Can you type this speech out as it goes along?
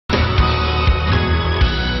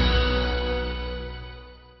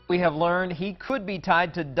We have learned he could be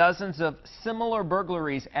tied to dozens of similar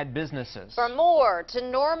burglaries at businesses. For more, to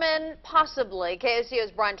Norman, possibly.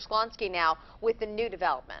 KOCO's Brian Schlonsky now with the new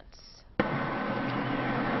developments.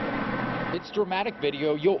 It's dramatic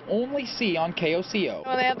video you'll only see on KOCO.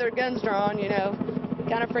 Well, they have their guns drawn, you know.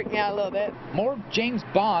 Kind of freaked me out a little bit. More James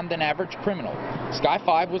Bond than average criminal. Sky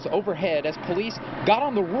 5 was overhead as police got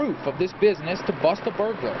on the roof of this business to bust a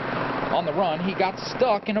burglar. On the run, he got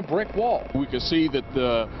stuck in a brick wall. We could see that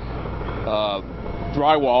the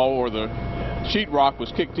drywall or the sheetrock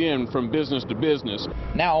was kicked in from business to business.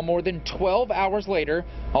 Now, more than 12 hours later,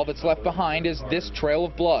 all that's left behind is this trail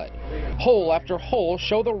of blood. Hole after hole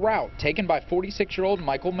show the route taken by 46-year-old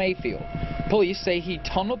Michael Mayfield. Police say he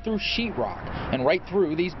tunneled through sheetrock and right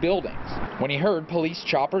through these buildings when he heard police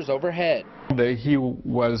choppers overhead. He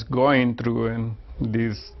was going through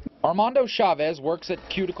these. Armando Chavez works at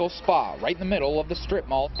Cuticle Spa, right in the middle of the strip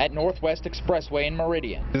mall at Northwest Expressway in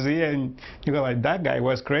Meridian. And you go like, that guy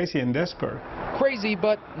was crazy and desperate. Crazy,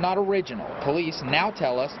 but not original. Police now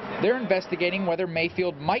tell us they're investigating whether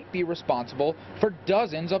Mayfield might be responsible for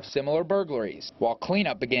dozens of similar burglaries, while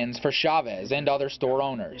cleanup begins for Chavez and other store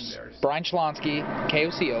owners. Brian Schlonsky,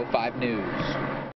 KOCO 5 News.